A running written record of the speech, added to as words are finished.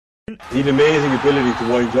He had amazing ability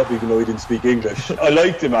to wind up even though he didn't speak English. I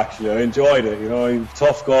liked him actually, I enjoyed it. He was a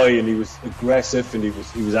tough guy and he was aggressive and he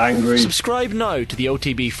was angry. Subscribe now to the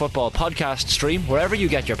OTB Football Podcast stream wherever you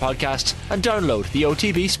get your podcasts and download the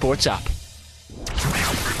OTB Sports app.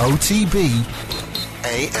 OTB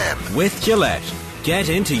AM. With Gillette. Get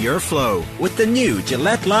into your flow with the new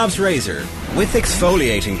Gillette Labs Razor with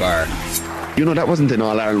exfoliating bar. That wasn't an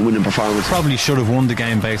All-Ireland winning performance. Probably should have won the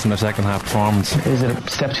game based on their second half performance. Is it a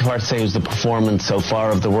step too far to say it was the performance so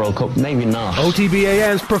far of the World Cup? Maybe not.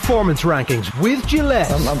 OTBAM's performance rankings with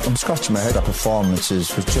Gillette. I'm scratching my head at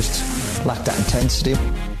performances with just lack that intensity.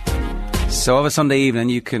 So of a Sunday evening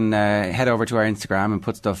you can head over to our Instagram and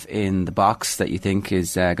put stuff in the box that you think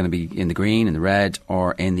is going to be in the green, in the red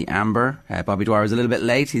or in the amber. Bobby Dwyer is a little bit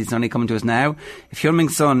late, he's only coming to us now. If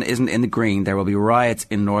Hyunming Son isn't in the green, there will be riots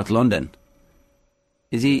in North London.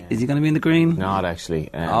 Is he going to be in the green? Not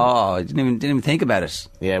actually. I didn't even think about it.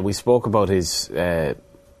 Yeah, we spoke about his his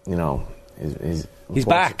he's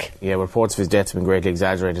back. Yeah, reports of his death have been greatly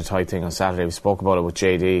exaggerated type thing on Saturday. We spoke about it with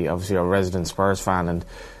JD, obviously our resident Spurs fan, and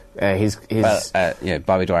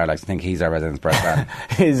Bobby Dwyer likes to think he's our resident Spurs fan.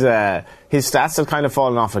 his stats have kind of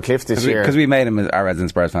fallen off a cliff this year because we made him our resident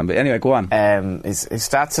Spurs fan. But anyway, go on. His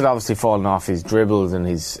stats had obviously fallen off. His dribbles and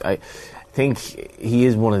I think he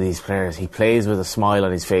is one of these players. He plays with a smile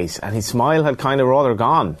on his face, and his smile had kind of rather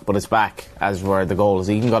gone, but it's back, as were the goals.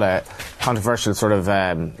 He even got a controversial sort of.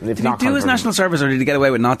 Did he do his national service, or did he get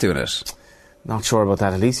away with not doing it? Not sure about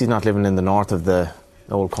that. At least he's not living in the north of the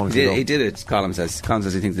old country. He did it. Colin says he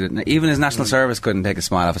thinks he did it. Even his national service couldn't take a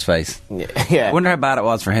smile off his face. Yeah. I wonder how bad it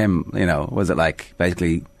was for him. Was it like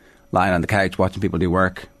basically lying on the couch watching people do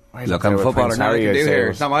work? Look, I'm a footballer. Now I can do here.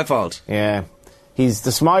 It's not my fault. Yeah.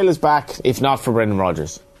 The smile is back, if not for Brendan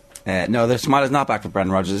Rodgers. No, the smile is not back for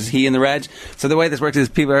Brendan Rodgers. Is he in the red? So the way this works is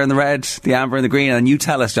people are in the red, the amber and the green, and you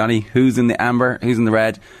tell us, Johnny, who's in the amber, who's in the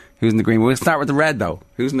red, who's in the green. We'll start with the red, though.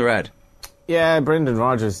 Who's in the red? Yeah, Brendan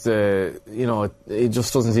Rodgers, it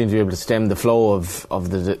just doesn't seem to be able to stem the flow of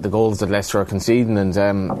the goals that Leicester are conceding, and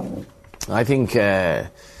I think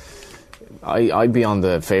I'd be on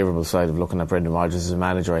the favourable side of looking at Brendan Rodgers as a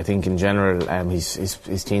manager. I think in general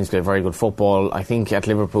his teams play very good football. I think at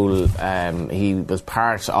Liverpool he was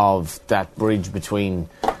part of that bridge between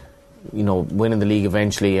winning the league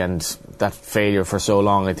eventually and that failure for so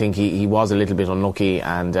long. I think he was a little bit unlucky,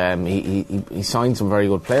 and he signed some very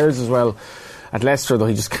good players as well. At Leicester, though,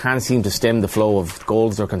 he just can't seem to stem the flow of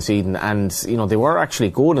goals they're conceding, and they were actually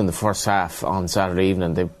good in the first half on Saturday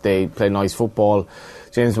evening. They played nice football.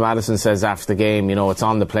 James Maddison says after the game, it's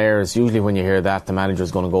on the players. Usually when you hear that, the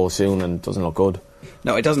manager's going to go soon, and it doesn't look good.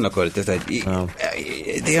 No, it doesn't look good.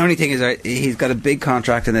 The only thing is he's got a big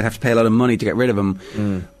contract and they'd have to pay a lot of money to get rid of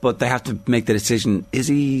him. But they have to make the decision: is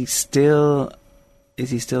he still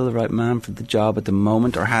the right man for the job at the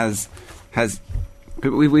moment, or has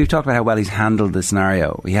we've talked about how well he's handled the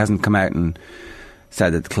scenario. He hasn't come out and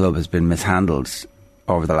said that the club has been mishandled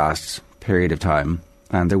over the last period of time.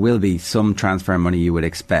 And there will be some transfer money you would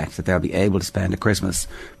expect that they'll be able to spend at Christmas.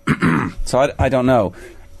 So I don't know.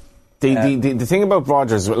 The thing about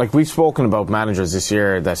Rodgers, like we've spoken about managers this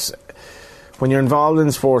year, that when you're involved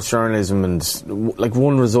in sports journalism and like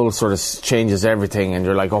one result sort of changes everything, and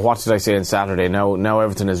you're like, oh, what did I say on Saturday? Now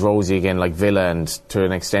everything is rosy again, like Villa and to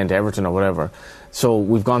an extent Everton or whatever. So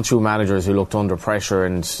we've gone through managers who looked under pressure,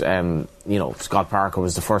 and Scott Parker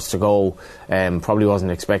was the first to go. Probably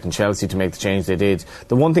wasn't expecting Chelsea to make the change they did.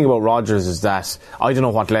 The one thing about Rodgers is that I don't know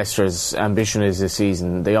what Leicester's ambition is this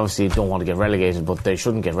season. They obviously don't want to get relegated, but they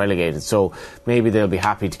shouldn't get relegated. So maybe they'll be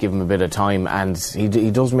happy to give him a bit of time. And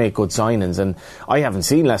he does make good signings. And I haven't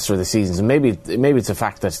seen Leicester this season, so maybe it's a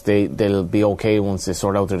fact that they'll be okay once they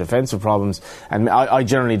sort out their defensive problems. And I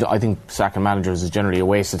think sacking managers is generally a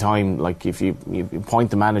waste of time. Like if you appoint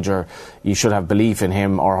the manager, you should have belief in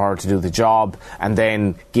him or her to do the job, and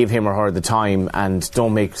then give him or her the time, and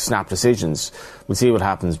don't make snap decisions. We'll see what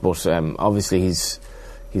happens, but obviously he's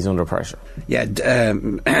under pressure. Yeah,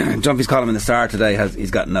 Jumpy's column in the Star today he's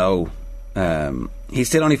got no. He's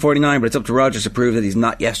still only 49, but it's up to Rodgers to prove that he's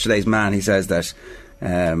not yesterday's man. He says that.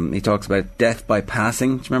 He talks about death by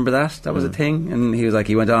passing. Do you remember that? That was a thing, and he was like,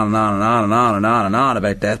 he went on and on and on and on and on and on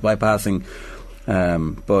about death by passing.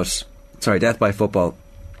 Death by football.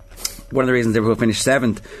 One of the reasons Liverpool finished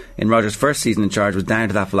 7th in Rodgers' first season in charge was down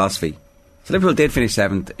to that philosophy. So Liverpool did finish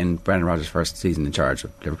 7th in Brendan Rodgers' first season in charge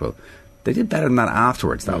of Liverpool. They did better than that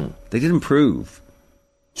afterwards, though. They did improve.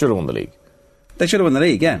 Should have won the league. They should have won the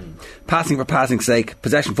league, yeah. Passing for passing's sake,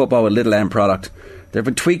 possession football with little end product. There have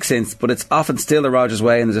been tweaks since, but it's often still the Rodgers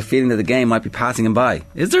way, and there's a feeling that the game might be passing him by.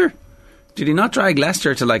 Is there? Did he not drag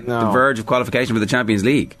Leicester to the verge of qualification for the Champions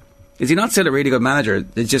League? Is he not still a really good manager?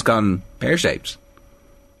 It's just gone pear-shaped.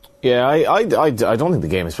 Yeah, I don't think the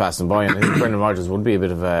game is passing by, and I think Brendan Rodgers would be a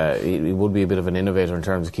bit of an innovator in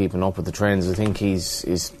terms of keeping up with the trends. I think he's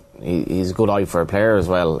a good eye for a player as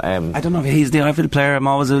well. I don't know if he's the eye for the player. I'm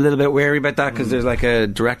always a little bit wary about that because there's like a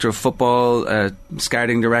director of football, a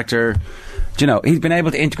scouting director. Do you know, he's been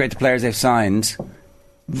able to integrate the players they've signed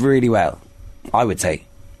really well, I would say.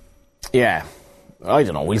 Yeah, I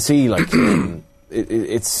don't know. We'll see. Like,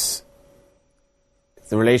 it's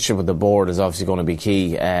the relationship with the board is obviously going to be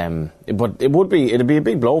key. But it'd be a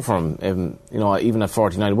big blow for him. Even at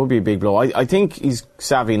 49, it would be a big blow. I think he's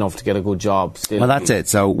savvy enough to get a good job still. Well, that's it.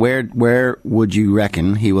 So where would you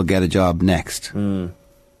reckon he will get a job next?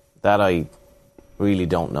 That I really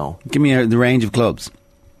don't know. Give me the range of clubs.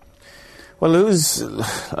 Well,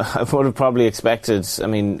 I would have probably expected. I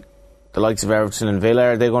mean, the likes of Everton and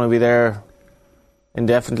Villa, are they going to be there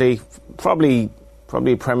indefinitely? Probably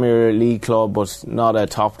a Premier League club, but not a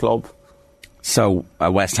top club. So,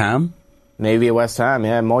 West Ham? Maybe a West Ham,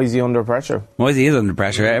 yeah. Moisey under pressure. Moisey is under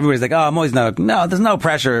pressure. Everybody's like, Moisey, no, there's no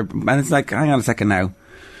pressure. And it's like, hang on a second now.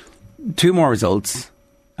 2 more results.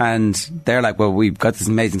 And they're like, well, we've got this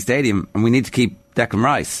amazing stadium and we need to keep Declan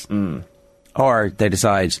Rice. Or they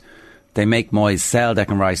decide they make Moyes sell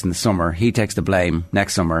Declan Rice in the summer. He takes the blame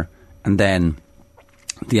next summer. And then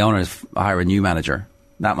the owners hire a new manager.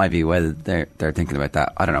 That might be whether they're thinking about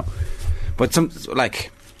that. I don't know. But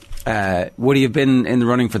would he have been in the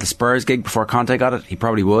running for the Spurs gig before Conte got it? He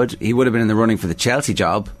probably would. He would have been in the running for the Chelsea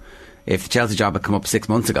job if the Chelsea job had come up 6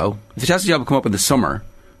 months ago. If the Chelsea job had come up in the summer,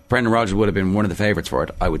 Brendan Rodgers would have been one of the favourites for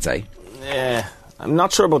it, I would say. Yeah, I'm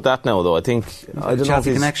not sure about that now, though. I don't know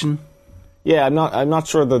Chelsea connection. Yeah, I'm not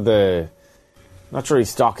sure that not sure his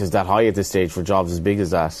stock is that high at this stage for jobs as big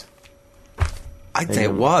as that. I'd say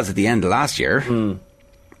it was at the end of last year.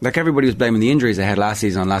 Like, everybody was blaming the injuries they had last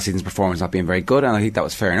season on last season's performance not being very good, and I think that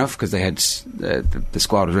was fair enough because they had the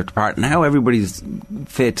squad was ripped apart. Now everybody's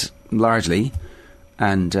fit largely,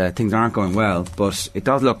 and things aren't going well. But it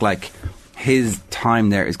does look like his time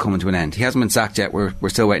there is coming to an end. He hasn't been sacked yet. We're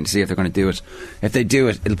still waiting to see if they're going to do it. If they do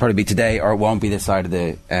it, it'll probably be today, or it won't be this side of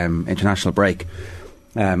the international break.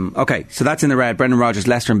 Okay, so that's in the red. Brendan Rodgers,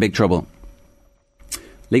 Leicester in big trouble.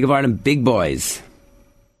 League of Ireland big boys.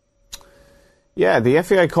 Yeah, the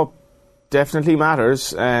FAI Cup definitely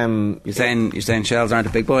matters. You're saying Shells aren't a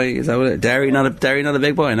big boy? Is that what it? Derry not a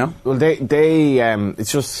big boy, no? Well, they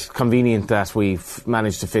it's just convenient that we've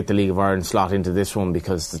managed to fit the League of Ireland slot into this one,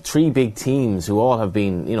 because the 3 big teams who all have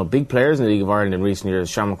been, big players in the League of Ireland in recent years,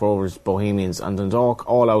 Shamrock Rovers, Bohemians and Dundalk,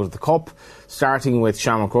 all out of the Cup, starting with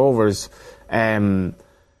Shamrock Rovers.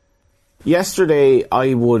 Yesterday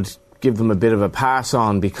I would give them a bit of a pass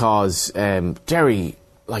on because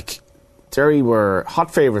Derry were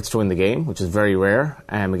hot favourites to win the game, which is very rare,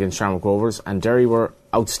 against Shamrock Rovers, and Derry were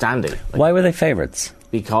outstanding. Why were they favourites?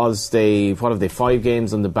 Because they 5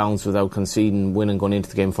 games on the bounce without conceding, winning going into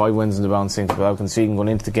the game, 5 wins on the bounce without conceding going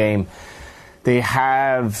into the game. They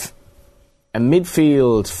have a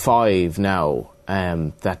midfield 5 now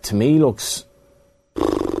that to me looks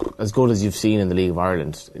as good as you've seen in the League of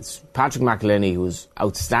Ireland. It's Patrick McElhenney, who was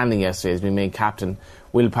outstanding yesterday, has been made captain.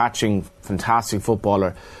 Will Patching, fantastic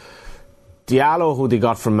footballer. Diallo, who they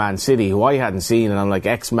got from Man City, who I hadn't seen, and I'm like,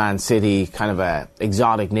 ex-Man City, kind of a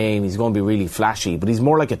exotic name. He's going to be really flashy, but he's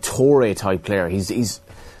more like a Toure type player. He's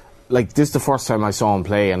like, this is the first time I saw him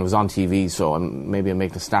play, and it was on TV, so maybe I'm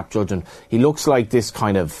making a snap judgment. He looks like this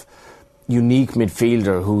kind of unique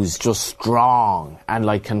midfielder who's just strong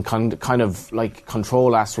and can kind of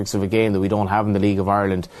control aspects of a game that we don't have in the League of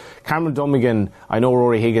Ireland. Cameron Dummigan, I know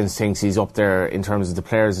Rory Higgins thinks he's up there in terms of the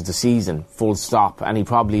players of the season, full stop, and he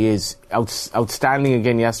probably is. Outstanding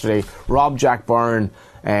again yesterday. Rob Jack Byrne,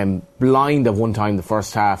 blind at one time the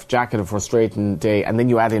first half. Jack had a frustrating day, and then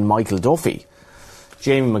you add in Michael Duffy.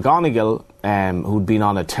 Jamie McGonigal, who'd been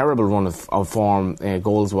on a terrible run of form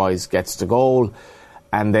goals wise, gets the goal.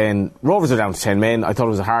 And then Rovers are down to 10 men. I thought it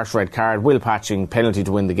was a harsh red card. Will Patching, penalty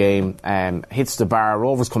to win the game, hits the bar.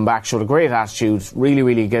 Rovers come back, showed a great attitude, really,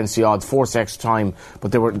 really against the odds, forced extra time,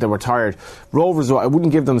 but they were tired. Rovers, I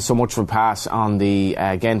wouldn't give them so much of a pass on the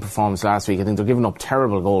again performance last week. I think they're giving up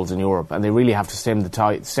terrible goals in Europe, and they really have to stem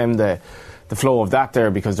the flow of that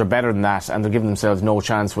there, because they're better than that, and they're giving themselves no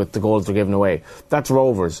chance with the goals they're giving away. That's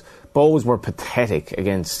Rovers. Bows were pathetic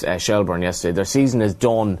against Shelbourne yesterday. Their season is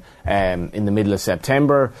done in the middle of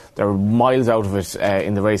September. They're miles out of it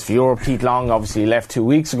in the race for Europe. Keith Long obviously left 2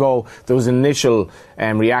 weeks ago. There was an initial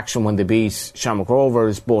reaction when they beat Shamrock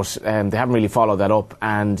Rovers, but they haven't really followed that up.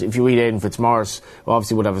 And if you read Aidan Fitzmaurice, who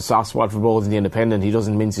obviously would have a soft spot for Bows in the Independent, he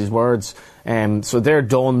doesn't mince his words. So they're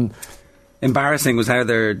done. Embarrassing was how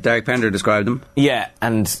Derek Pender described them. Yeah,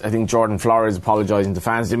 and I think Jordan Flores apologising to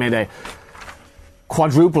fans. They made a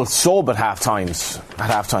quadruple sub at half time.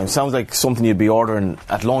 Sounds like something you'd be ordering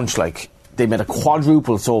at lunch. Like, they made a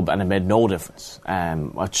quadruple sub and it made no difference.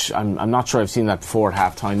 Which I'm not sure I've seen that before at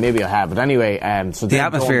half time. Maybe I have, but anyway. So the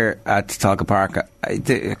atmosphere at Talca Park,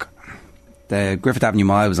 the Griffith Avenue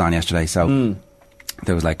Mile was on yesterday, so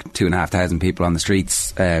there was like 2,500 people on the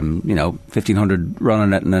streets. 1,500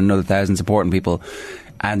 running it and another 1,000 supporting people.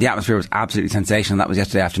 And the atmosphere was absolutely sensational. That was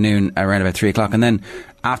yesterday afternoon around about 3 o'clock. And then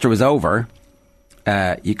after it was over,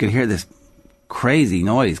 you could hear this crazy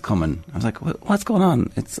noise coming. I was like, what's going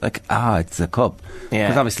on? It's like, it's a cup. Yeah.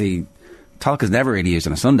 Because obviously Talca's never really used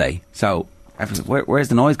on a Sunday. So I was like, where's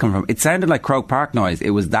the noise coming from? It sounded like Croke Park noise.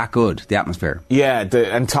 It was that good, the atmosphere. Yeah,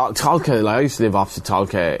 and Talca, like, I used to live opposite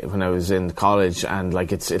Talca when I was in college, and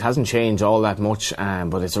like it hasn't changed all that much,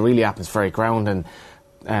 but it's a really atmospheric ground, and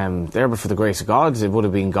there, but for the grace of God, it would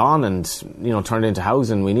have been gone and turned into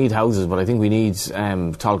housing. We need houses, but I think we need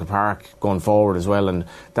Talca Park going forward as well, and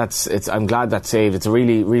I'm glad that's saved. It's a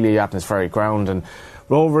really, really atmospheric ground. And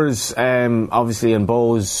Rovers, obviously, and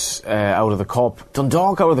Bohs out of the cup.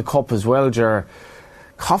 Dundalk out of the cup as well, Ger.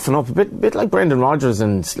 Coughing up, a bit like Brendan Rodgers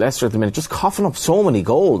and Leicester at the minute, just coughing up so many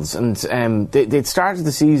goals. And they'd started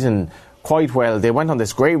the season quite well. They went on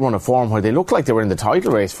this great run of form where they looked like they were in the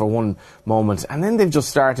title race for one moment, and then they've just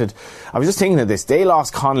started. I was just thinking of this. They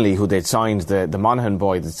lost Connolly, who they'd signed, the Monaghan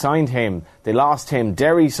boy. They signed him. They lost him.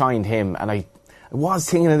 Derry signed him. And I was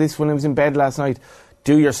thinking of this when I was in bed last night.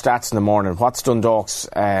 Do your stats in the morning. What's Dundalk's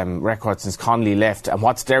record since Connolly left, and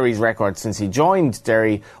what's Derry's record since he joined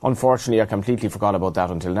Derry? Unfortunately, I completely forgot about that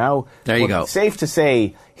until now. There you go. Safe to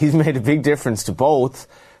say he's made a big difference to both.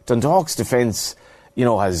 Dundalk's defence,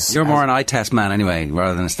 You're more an eye test man anyway,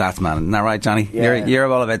 rather than a stats man. Isn't that right, Johnny? Yeah.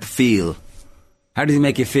 You're all about the feel. How does he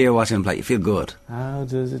make you feel watching him play? You feel good. How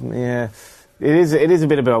does it? Yeah. It is a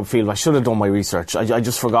bit about feel. I should have done my research. I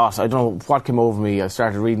just forgot. I don't know what came over me. I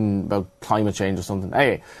started reading about climate change or something.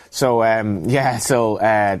 Hey, so that's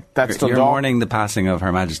Dundalk. You're mourning the passing of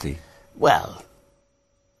Her Majesty. Well,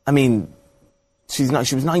 I mean, she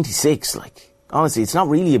was 96. Like, honestly, it's not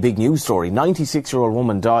really a big news story. 96-year-old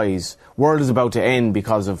woman dies. World is about to end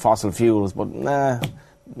because of fossil fuels. But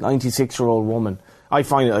 96-year-old woman. I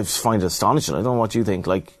just find it astonishing. I don't know what you think.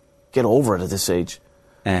 Like, get over it at this age.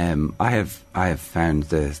 I have found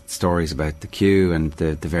the stories about the queue and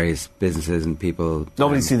the various businesses and people.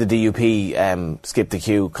 Nobody see the DUP skip the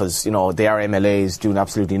queue because they are MLAs doing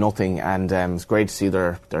absolutely nothing, and it's great to see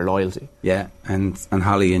their loyalty. Yeah, and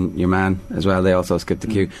Holly and your man as well. They also skipped the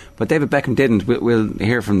queue, but David Beckham didn't. We'll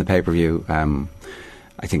hear from the pay-per-view.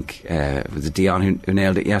 I think it was Dion who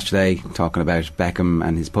nailed it yesterday, talking about Beckham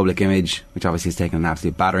and his public image, which obviously has taken an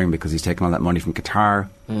absolute battering because he's taken all that money from Qatar.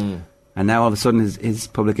 And now all of a sudden his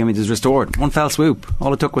public image is restored. One fell swoop.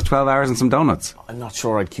 All it took was 12 hours and some donuts. I'm not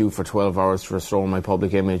sure I'd queue for 12 hours to restore my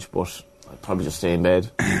public image, but I'd probably just stay in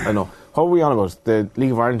bed. I don't know. What were we on about? The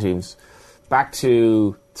League of Ireland teams. Back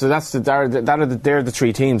to... So they're the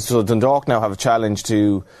three teams. So Dundalk now have a challenge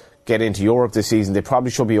to get into Europe this season. They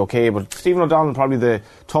probably should be okay, but Stephen O'Donnell, probably the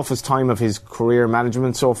toughest time of his career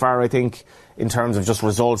management so far, I think, in terms of just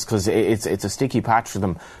results, because it's a sticky patch for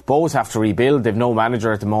them. Bohs have to rebuild. They've no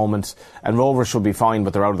manager at the moment, and Rovers should be fine,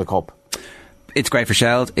 but they're out of the cup. It's great for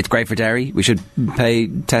Sheld. It's great for Derry. We should pay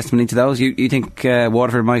testimony to those. You think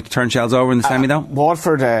Waterford might turn Shells over in the semi, though?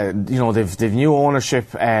 Waterford, they've new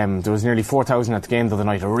ownership. There was nearly 4,000 at the game the other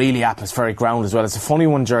night. A really atmospheric ground as well. It's a funny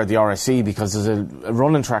one, Jared, the RSC, because there's a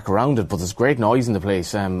running track around it, but there's great noise in the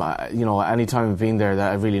place. Any time I've been there,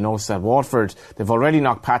 that I really noticed that. Waterford, they've already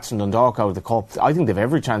knocked Pats and Dundalk out of the cup. I think they've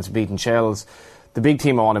every chance of beating Shells. The big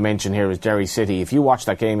team I want to mention here is Derry City. If you watch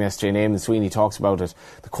that game yesterday, and Eamon Sweeney talks about it,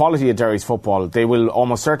 the quality of Derry's football, they will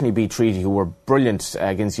almost certainly beat Treaty, who were brilliant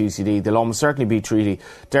against UCD. They'll almost certainly beat Treaty.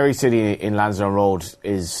 Derry City in Lansdowne Road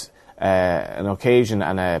is an occasion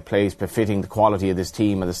and a place befitting the quality of this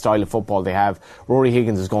team and the style of football they have. Rory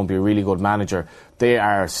Higgins is going to be a really good manager. They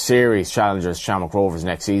are serious challengers, Shamrock Rovers,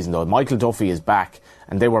 next season, though. Michael Duffy is back,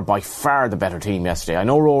 and they were by far the better team yesterday. I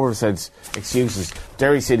know Rovers said excuses.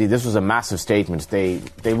 Derry City, this was a massive statement. They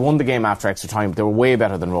won the game after extra time. They were way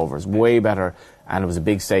better than Rovers, way better, and it was a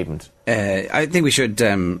big statement. I think we should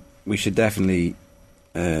definitely...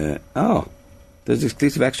 there's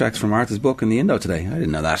exclusive extracts from Martha's book in the Indo today. I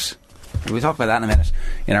didn't know that. We'll talk about that in a minute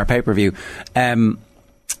in our pay-per-view.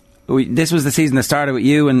 This was the season that started with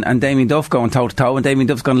you and Damien Duff going toe-to-toe, and Damien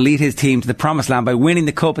Duff's going to lead his team to the promised land by winning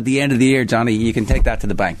the cup at the end of the year, Johnny. You can take that to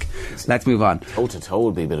the bank. Let's move on. Toe-to-toe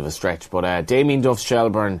would be a bit of a stretch, but Damien Duff's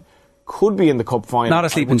Shelbourne could be in the cup final. Not a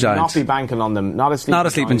sleeping giant. Not be banking on them. Not a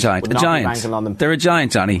sleeping giant. A giant. Banking on them. They're a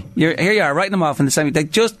giant, Johnny. Here you are, writing them off in the semi. They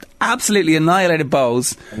just absolutely annihilated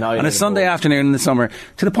Bows on a Sunday afternoon in the summer,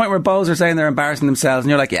 to the point where Bows are saying they're embarrassing themselves, and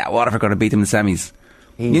you're like, yeah, what if we're going to beat them in the semis?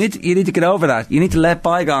 You need to get over that. You need to let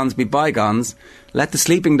bygones be bygones. Let the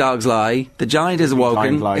sleeping dogs lie. The giant is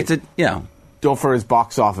awoken. Duffer is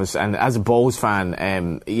box office, and as a Bows fan,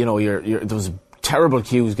 there was terrible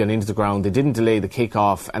queues getting into the ground. They didn't delay the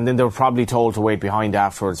kick-off, and then they were probably told to wait behind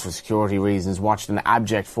afterwards for security reasons. Watched an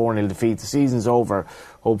abject 4-0 defeat. The season's over.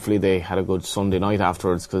 Hopefully they had a good Sunday night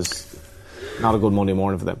afterwards, because not a good Monday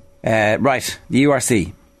morning for them. Right, the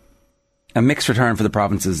URC. A mixed return for the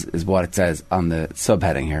provinces is what it says on the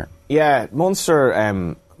subheading here. Yeah,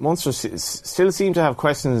 Munster still seem to have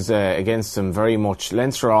questions against them very much.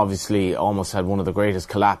 Leinster obviously almost had one of the greatest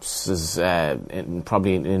collapses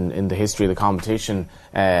probably in the history of the competition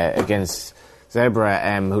against Zebra,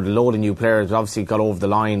 who had a load of new players, obviously got over the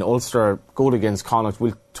line. Ulster good against Connacht.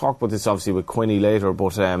 We'll talk about this obviously with Quinny later,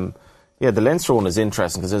 but the Leinster one is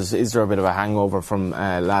interesting, because is there a bit of a hangover from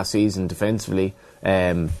last season defensively?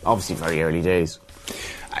 Obviously very early days.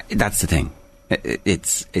 That's the thing.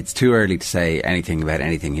 It's too early to say anything about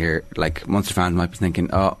anything here. Like, Munster fans might be thinking,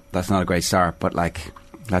 oh, that's not a great start, but like,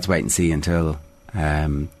 let's wait and see until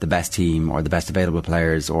the best team or the best available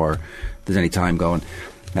players, or there's any time going.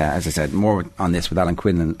 As I said, more on this with Alan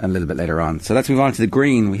Quinn a little bit later on. So let's move on to the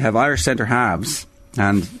green. We have Irish centre halves,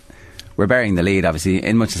 and we're burying the lead, obviously,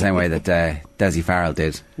 in much the same way that Desi Farrell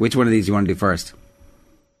did. Which one of these do you want to do first?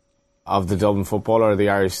 Of the Dublin footballer or the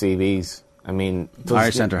Irish CBs? I mean,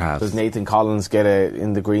 Irish centre halves. Does Nathan Collins get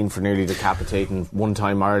in the green for nearly decapitating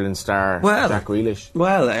one-time Ireland star Jack Grealish?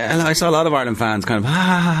 Well, I saw a lot of Ireland fans kind of ha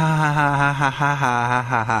ha ha ha ha ha ha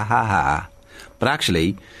ha ha ha ha. But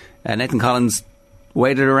actually, Nathan Collins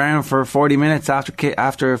waited around for 40 minutes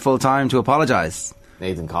after full time to apologise.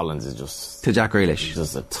 Nathan Collins is just to Jack Grealish. He's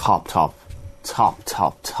just a top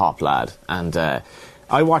lad. And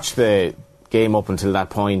I watched the game up until that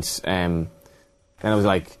point, and I was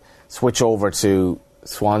like, switch over to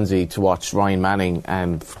Swansea to watch Ryan Manning,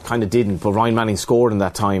 and kind of didn't, but Ryan Manning scored in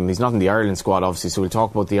that time. He's not in the Ireland squad obviously, so we'll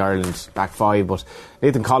talk about the Ireland back five, but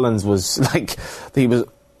Nathan Collins was like,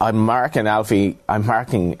 I'm marking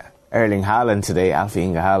Erling Haaland today, Alfie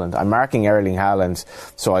Inga Haaland. I'm marking Erling Haaland,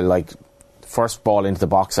 so I first ball into the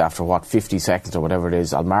box after 50 seconds or whatever it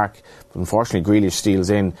is, I'll mark. But unfortunately Grealish steals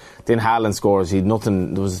in, then Haaland scores. There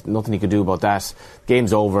was nothing he could do about that.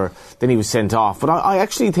 Game's over. Then he was sent off. But I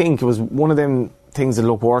actually think it was one of them things that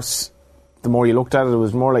looked worse the more you looked at it. It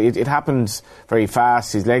was more like it happened very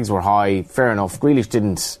fast. His legs were high. Fair enough. Grealish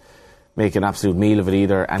didn't make an absolute meal of it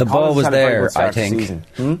either. And the ball was there, I think.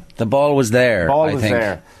 The ball was there.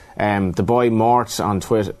 There. The boy Mort on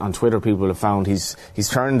Twitter, people have found he's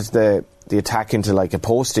turned the attack into like a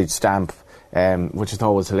postage stamp, which I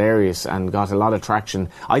thought was hilarious and got a lot of traction.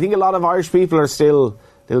 I think a lot of Irish people are still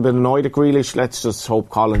a little bit annoyed at Grealish. Let's just hope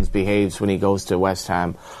Collins behaves when he goes to West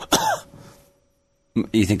Ham.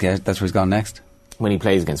 You think that's where he's gone next? When he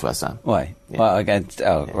plays against West Ham. Why? Yeah. Well, against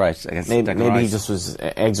maybe he just was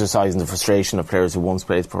exercising the frustration of players who once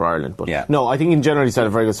played for Ireland. But no, I think in general he's had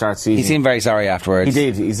a very good start to the season. He seemed very sorry afterwards.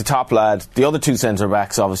 He did. He's a top lad. The other two centre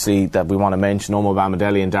backs, obviously, that we want to mention, Omar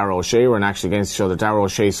Bamadelli and Darragh O'Shea, were actually against each other. Darragh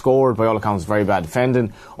O'Shea scored, by all accounts, very bad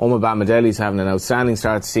defending. Omar Bamadelli's having an outstanding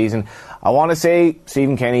start to the season. I want to say,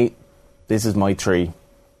 Stephen Kenny, this is my three.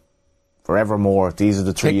 Forevermore, these are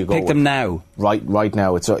the three you go pick with. Them now. Right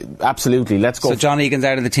now. It's absolutely. Let's go. So John Egan's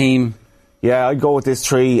out of the team. Yeah, I'd go with this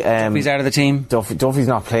three. Duffy's out of the team. Duffy's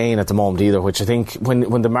not playing at the moment either, which I think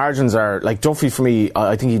when the margins are like Duffy, for me,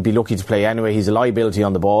 I think he'd be lucky to play anyway. He's a liability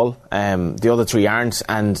on the ball. The other three aren't.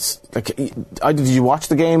 And did you watch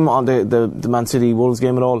the game on the Man City Wolves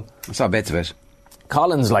game at all? I saw bits of it.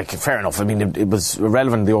 Collins, fair enough. I mean, it was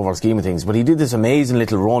irrelevant in the overall scheme of things, but he did this amazing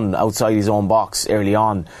little run outside his own box early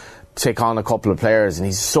on, take on a couple of players, and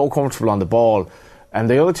he's so comfortable on the ball. And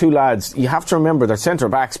the other two lads, you have to remember, they're centre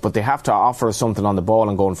backs, but they have to offer something on the ball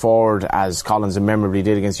and going forward, as Collins memorably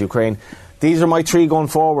did against Ukraine. These are my three going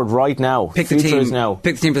forward right now. Pick the team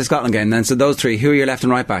for the Scotland game then. So those three, who are your left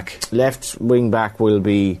and right back? Left wing back will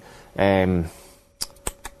be I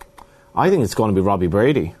think it's going to be Robbie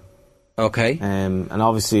Brady. Okay. And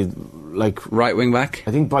obviously, right wing back?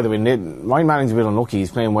 I think, by the way, Ryan Manning's a bit unlucky.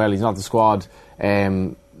 He's playing well. He's not the squad.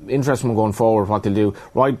 Interesting going forward what they'll do.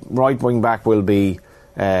 Right wing back will be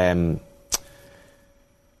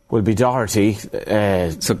Doherty.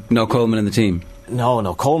 So no Coleman in the team?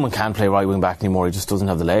 No, Coleman can't play right wing back anymore. He just doesn't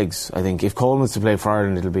have the legs. I think if Coleman's to play for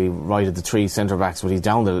Ireland, it'll be right at the 3 centre backs. But he's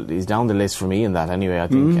down the list for me in that anyway. I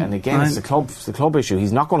think. And again, it's the club issue.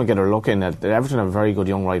 He's not going to get a look in. Everton have a very good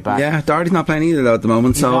young right back. Yeah, Doherty's not playing either though at the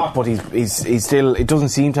moment. He's not, but he's still. It doesn't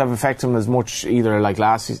seem to have affected him as much either. Like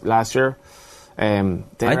last year.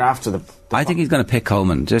 I think he's going to pick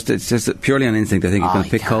Coleman. It's just purely on instinct. I think he's going to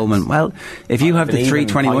pick Coleman. Well, if you have the 3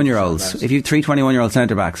 21-year-olds, if you have 3 21-year-old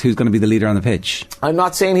centre backs, who's going to be the leader on the pitch? I'm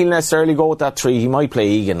not saying he'll necessarily go with that 3. He might play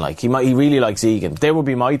Egan. He really likes Egan. They would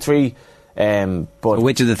be my 3. But so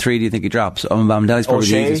which of the 3 do you think he drops? Bamidele's probably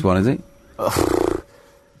the easiest one, is he?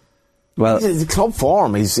 Well, his club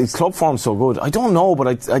form. His club form's so good. I don't know,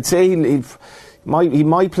 but I'd say he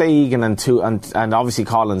might play Egan and obviously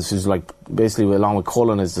Collins, who's basically along with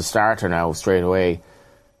Cullen is the starter now straight away,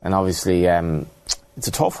 and obviously it's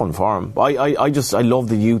a tough one for him. I love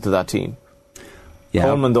the youth of that team. Yeah.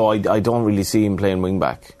 Coleman though, I don't really see him playing wing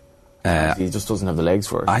back. He just doesn't have the legs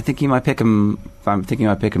for it. I think he might pick him. I'm thinking he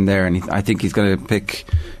might pick him there, and I think he's going to pick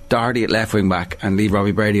Doherty at left wing back and leave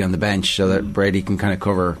Robbie Brady on the bench so that Brady can kind of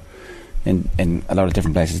cover in a lot of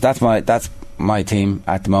different places. That's my team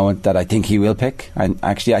at the moment that I think he will pick. And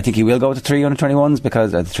actually, I think he will go to 3 under-21s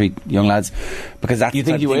because the 3 young lads. Because that's you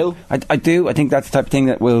think he will? I do. I think that's the type of thing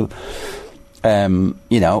that will.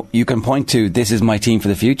 You can point to this is my team for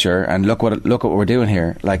the future, and look what we're doing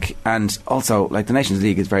here. And also the Nations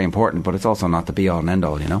League is very important, but it's also not the be all and end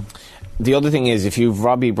all. The other thing is if you've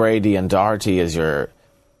Robbie Brady and Doherty as your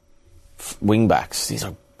wing backs, these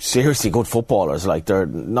are seriously good footballers. They're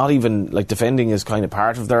not even defending is kind of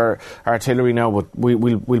part of their artillery now, but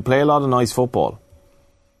we'll play a lot of nice football.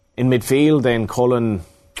 In midfield then Cullen,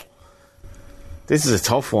 this is a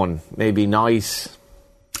tough one. Maybe Nice.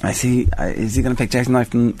 I see. Is he going to pick Jason Knight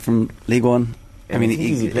from League One? I mean,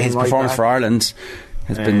 his performance for Ireland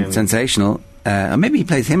has been sensational. Maybe he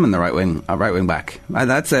plays him in the right wing back.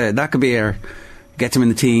 That could be gets him in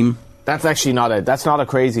the team. That's actually that's not a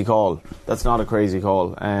crazy call. That's not a crazy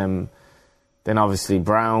call. Then obviously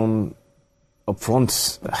Brown up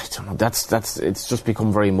front. I don't know. It's just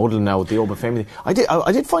become very muddled now with the Obafemi.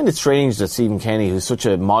 I did find it strange that Stephen Kenny, who's such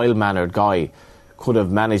a mild-mannered guy, could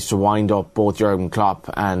have managed to wind up both Jurgen Klopp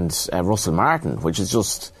and Russell Martin, which is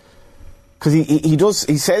just because he does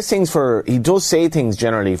say things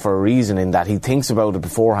generally for a reason, in that he thinks about it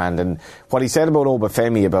beforehand. And what he said about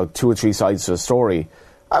Obafemi about 2 or 3 sides to a story,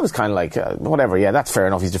 I was kind of whatever, yeah, that's fair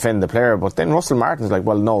enough, he's defending the player. But then Russell Martin's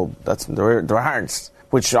well, no, there aren't,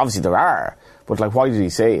 which obviously there are. But why did he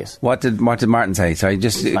say it? What did Martin say? Sorry,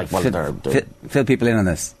 just fill people in on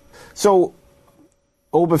this. So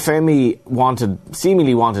Obafemi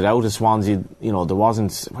seemingly wanted out of Swansea. There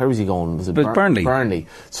wasn't. Where was he going? Was it Burnley? Burnley.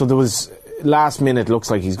 So there was last minute. Looks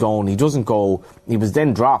like he's going. He doesn't go. He was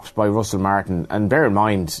then dropped by Russell Martin. And bear in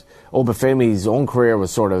mind, Obafemi's own career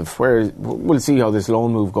was sort of where we'll see how this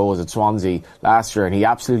loan move goes at Swansea last year, and he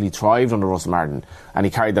absolutely thrived under Russell Martin, and he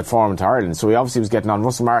carried that form into Ireland. So he obviously was getting on.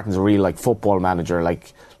 Russell Martin's a real football manager,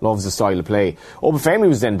 loves the style of play. Obafemi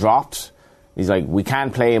was then dropped. He's we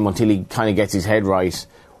can't play him until he kind of gets his head right.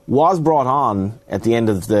 Was brought on at the end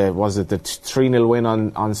of the 3-0 win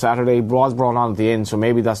on Saturday. Was brought on at the end, so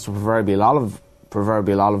maybe that's the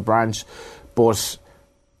proverbial olive branch. But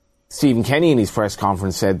Stephen Kenny in his press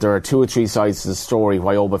conference said there are 2 or 3 sides to the story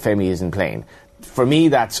why Obafemi isn't playing. For me,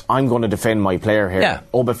 that's I'm going to defend my player here. Yeah.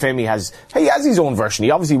 Obafemi has his own version.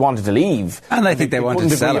 He obviously wanted to leave, and I think they wanted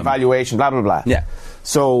to sell him. Evaluation, blah blah blah. Yeah.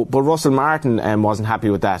 So, but Russell Martin wasn't happy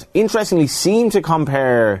with that. Interestingly, seemed to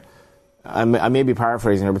compare. I may be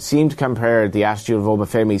paraphrasing here, but seemed to compare the attitude of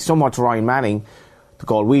Obafemi somewhat to Ryan Manning, the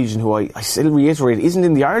Galwegian, who I still reiterate isn't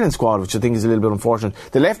in the Ireland squad, which I think is a little bit unfortunate.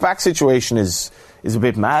 The left back situation is a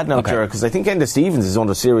bit mad now, Jared, because I think Enda Stevens is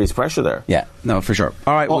under serious pressure there. Yeah, no, for sure.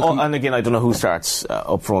 All right. And again, I don't know who starts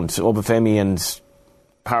up front. Obafemi and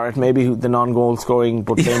Parrott, maybe, the non-goal scoring,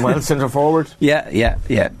 but playing well centre forward. Yeah.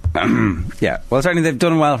 Yeah. Well, certainly they've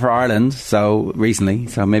done well for Ireland recently,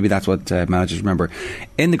 so maybe that's what managers remember.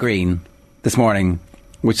 In the green this morning,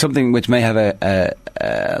 which may have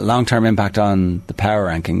a long-term impact on the power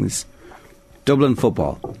rankings. Dublin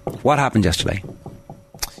football. What happened yesterday?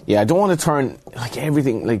 Yeah, I don't want to turn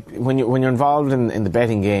everything when you're involved in the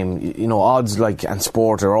betting game. Odds and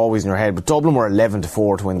sport are always in your head. But Dublin were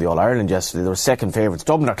 11-4 to win the All Ireland yesterday. They were second favourites.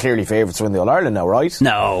 Dublin are clearly favourites to win the All Ireland now, right?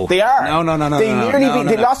 No, they are. No.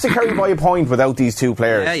 They lost to Kerry by a point without these 2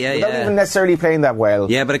 players. Without even necessarily playing that well.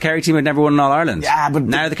 Yeah, but a Kerry team had never won an All Ireland. Yeah, but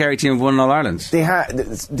now the Kerry team have won an All Ireland. They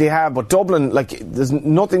have. But Dublin, there's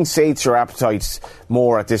nothing sates your appetite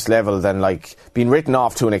more at this level than being written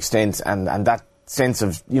off to an extent, and that sense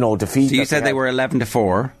of defeat. So you said they were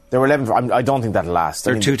 11-4. They were 11. I don't think that'll last.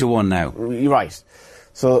 They're 2-1 now. You're right.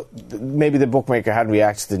 So maybe the bookmaker hadn't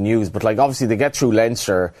reacted to the news, but obviously they get through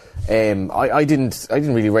Leinster. I didn't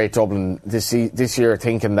really rate Dublin this year,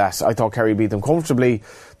 thinking that I thought Kerry beat them comfortably.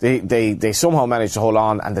 They somehow managed to hold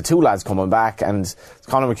on, and the two lads coming back, and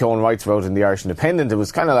Conor McKeown writes about in the Irish Independent. It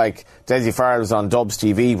was kind of like Dessie Farrell was on Dubs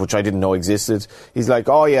TV, which I didn't know existed. He's like,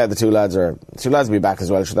 oh yeah, the two lads will be back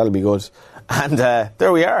as well, so that'll be good. And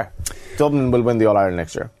there we are. Dublin will win the All-Ireland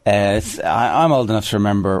next year. I'm old enough to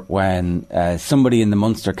remember when somebody in the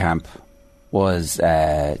Munster camp was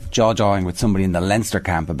jaw-jawing with somebody in the Leinster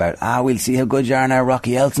camp about, we'll see how good you are now,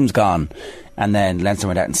 Rocky Elsom's gone. And then Leinster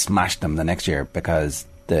went out and smashed them the next year because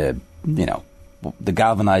the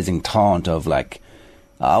galvanising taunt of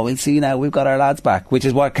we'll see now, we've got our lads back, which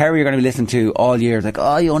is what Kerry are going to be listening to all year. It's like,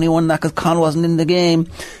 you only won that because Con wasn't in the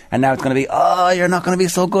game. And now it's going to be, you're not going to be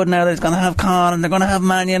so good now. They're going to have Con, and they're going to have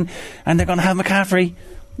Mannion, and they're going to have McCaffrey,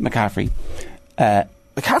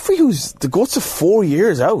 who's the guts of 4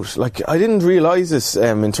 years out. I didn't realise this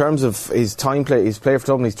in terms of his his play for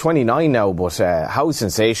Dublin. He's 29 now, but how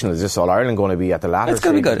sensational is this All-Ireland going to be at the latter stage? It's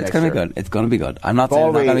going to be good. I'm not saying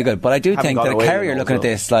it's not going to be good, but I do think that Kerry are looking at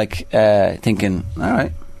this thinking, all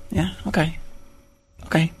right, yeah, okay,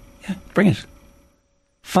 yeah, bring it.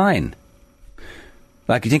 Fine.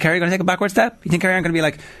 You think Kerry are going to take a backward step? You think Kerry aren't going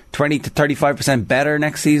to be 20 to 35% better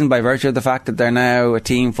next season by virtue of the fact that they're now a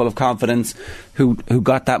team full of confidence who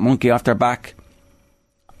got that monkey off their back?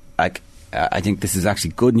 I think this is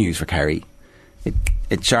actually good news for Kerry.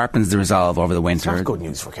 It sharpens the resolve over the winter. It's not good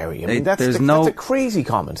news for Kerry. I mean, that's a crazy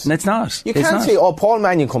comment. It's not. You can't say, Paul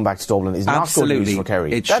Mannion come back to Dublin is not good news for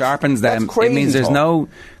Kerry. It sharpens them. It means there's no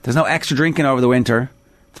extra drinking over the winter.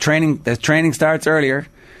 The training starts earlier.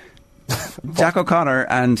 Jack O'Connor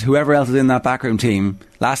and whoever else is in that backroom team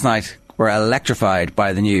last night were electrified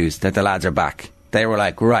by the news that the lads are back. They were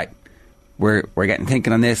like, right, we're getting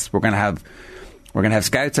thinking on this. We're going to have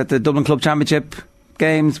scouts at the Dublin Club Championship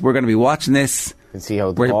games. We're going to be watching this. See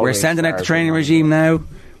how we're sending out the training regime now.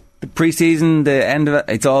 The pre-season, the end of it,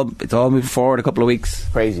 it's all moving forward a couple of weeks.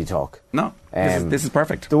 Crazy talk. No, this is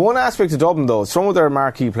perfect. The one aspect of Dublin, though, some of their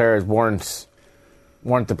marquee players weren't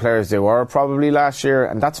the players they were probably last year,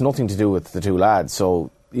 and that's nothing to do with the two lads. So,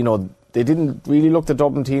 they didn't really look the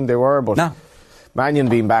Dublin team they were, but no. Mannion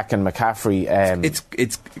being back and McCaffrey...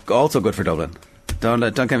 It's also good for Dublin. Don't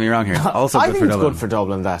get me wrong here. Also I good think for it's Dublin. good for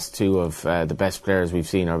Dublin that two of the best players we've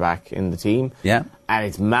seen are back in the team. Yeah. And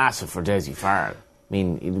it's massive for Dessie Farrell. I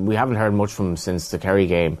mean, we haven't heard much from him since the Kerry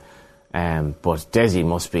game. But Dessie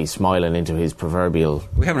must be smiling into his proverbial...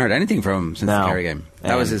 We haven't heard anything from him since the Kerry game.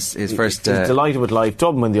 That was his first... He's delighted with life.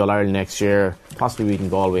 Dublin win the All-Ireland next year, possibly beating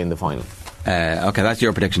Galway in the final. Okay, that's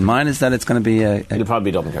your prediction. Mine is that it's going to be... It'll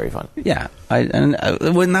probably be Dublin Kerry final. Yeah,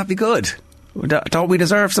 wouldn't that be good? Don't we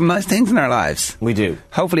deserve some nice things in our lives? We do.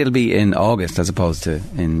 Hopefully it'll be in August as opposed to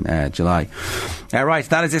in July. Right,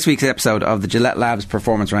 that is this week's episode of the Gillette Labs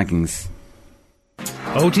Performance Rankings.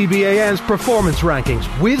 OTBAN's Performance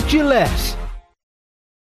Rankings with Gillette.